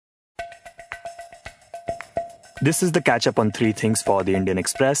This is the catch-up on three things for the Indian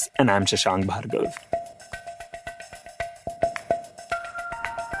Express, and I'm Shashank Bhargav.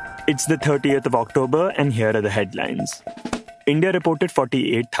 It's the 30th of October, and here are the headlines. India reported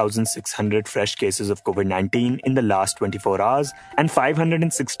 48,600 fresh cases of COVID-19 in the last 24 hours and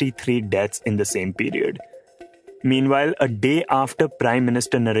 563 deaths in the same period. Meanwhile, a day after Prime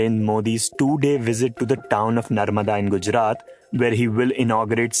Minister Narendra Modi's two-day visit to the town of Narmada in Gujarat, where he will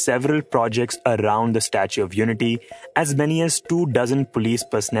inaugurate several projects around the Statue of Unity, as many as 24 police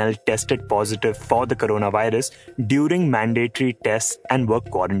personnel tested positive for the coronavirus during mandatory tests and were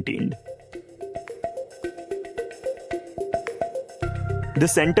quarantined. The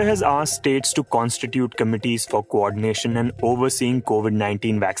centre has asked states to constitute committees for coordination and overseeing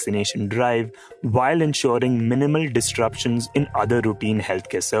COVID-19 vaccination drive while ensuring minimal disruptions in other routine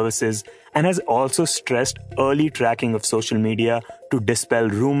healthcare services, and has also stressed early tracking of social media to dispel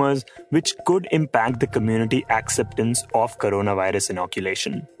rumours which could impact the community acceptance of coronavirus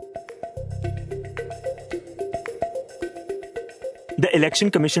inoculation. The Election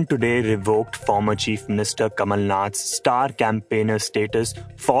Commission today revoked former Chief Minister Kamal Nath's star campaigner status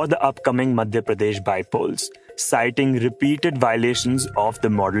for the upcoming Madhya Pradesh bypolls, citing repeated violations of the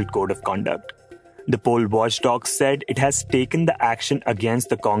Model Code of Conduct. The poll watchdog said it has taken the action against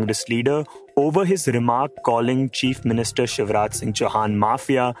the Congress leader over his remark calling Chief Minister Shivraj Singh Chauhan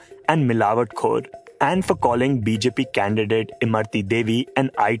mafia and milawatkhor, and for calling BJP candidate Imarti Devi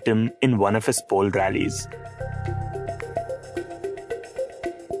an item in one of his poll rallies.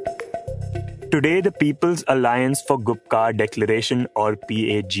 Today, the People's Alliance for Gupkar Declaration, or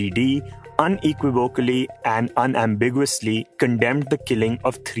PAGD, unequivocally and unambiguously condemned the killing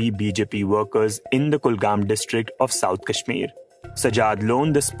of 3 BJP workers in the Kulgam district of South Kashmir. Sajad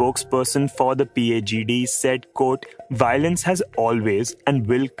Lone, the spokesperson for the PAGD, said, quote, "Violence has always and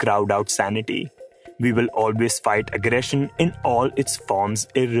will crowd out sanity. We will always fight aggression in all its forms,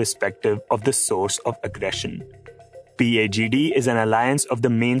 irrespective of the source of aggression." PAGD is an alliance of the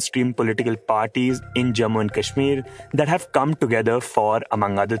mainstream political parties in Jammu and Kashmir that have come together for,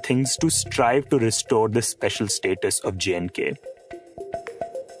 among other things, to strive to restore the special status of J&K.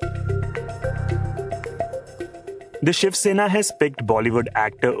 The Shiv Sena has picked Bollywood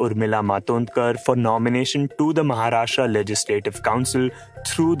actor Urmila Matondkar for nomination to the Maharashtra Legislative Council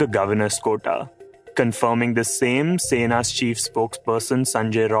through the governor's quota. Confirming the same, Sena's chief spokesperson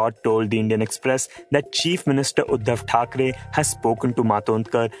Sanjay Raut told the Indian Express that Chief Minister Uddhav Thackeray has spoken to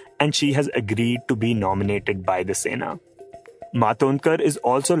Matondkar and she has agreed to be nominated by the Sena. Matondkar is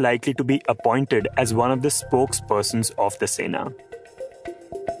also likely to be appointed as one of the spokespersons of the Sena.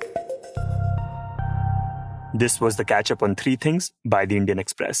 This was the catch-up on three things by the Indian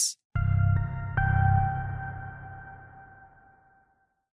Express.